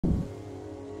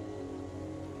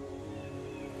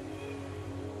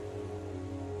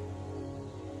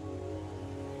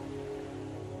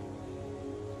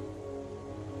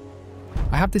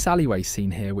have this alleyway scene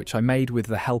here which I made with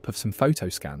the help of some photo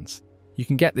scans. You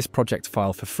can get this project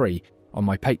file for free on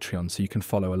my Patreon so you can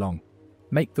follow along.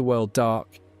 Make the world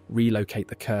dark, relocate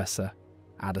the cursor,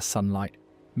 add a sunlight,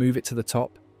 move it to the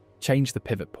top, change the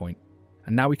pivot point,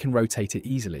 and now we can rotate it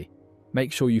easily.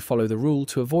 Make sure you follow the rule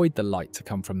to avoid the light to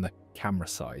come from the camera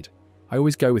side. I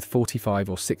always go with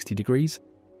 45 or 60 degrees,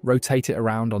 rotate it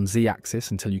around on Z-axis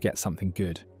until you get something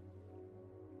good.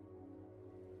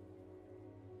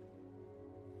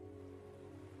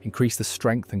 Increase the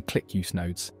strength and click use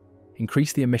nodes.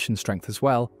 Increase the emission strength as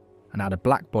well, and add a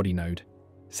black body node.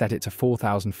 Set it to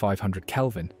 4500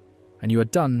 Kelvin, and you are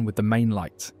done with the main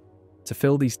light. To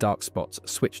fill these dark spots,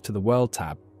 switch to the World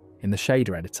tab in the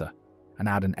shader editor and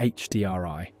add an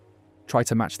HDRI. Try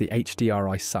to match the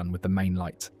HDRI sun with the main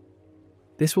light.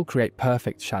 This will create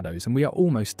perfect shadows, and we are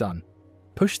almost done.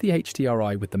 Push the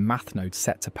HDRI with the math node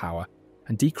set to power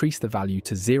and decrease the value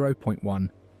to 0.1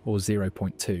 or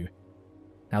 0.2.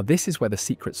 Now this is where the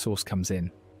secret sauce comes in,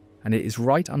 and it is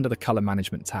right under the color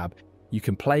management tab. You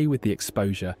can play with the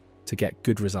exposure to get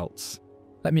good results.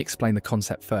 Let me explain the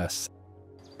concept first.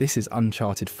 This is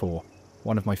Uncharted 4,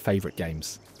 one of my favorite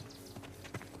games.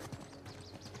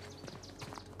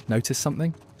 Notice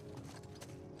something?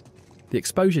 The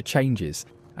exposure changes,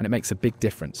 and it makes a big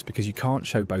difference because you can't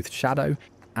show both shadow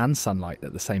and sunlight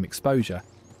at the same exposure.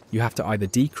 You have to either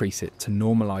decrease it to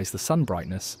normalize the sun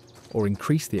brightness or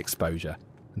increase the exposure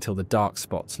until the dark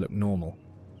spots look normal.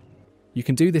 You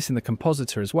can do this in the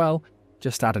compositor as well.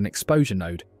 Just add an exposure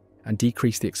node and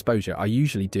decrease the exposure. I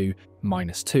usually do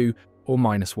 -2 or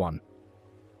 -1.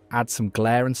 Add some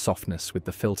glare and softness with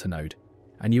the filter node,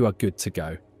 and you are good to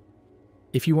go.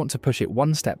 If you want to push it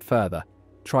one step further,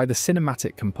 try the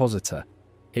cinematic compositor.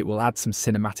 It will add some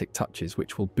cinematic touches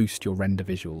which will boost your render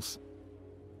visuals.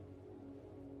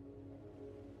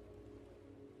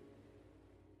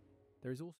 There is also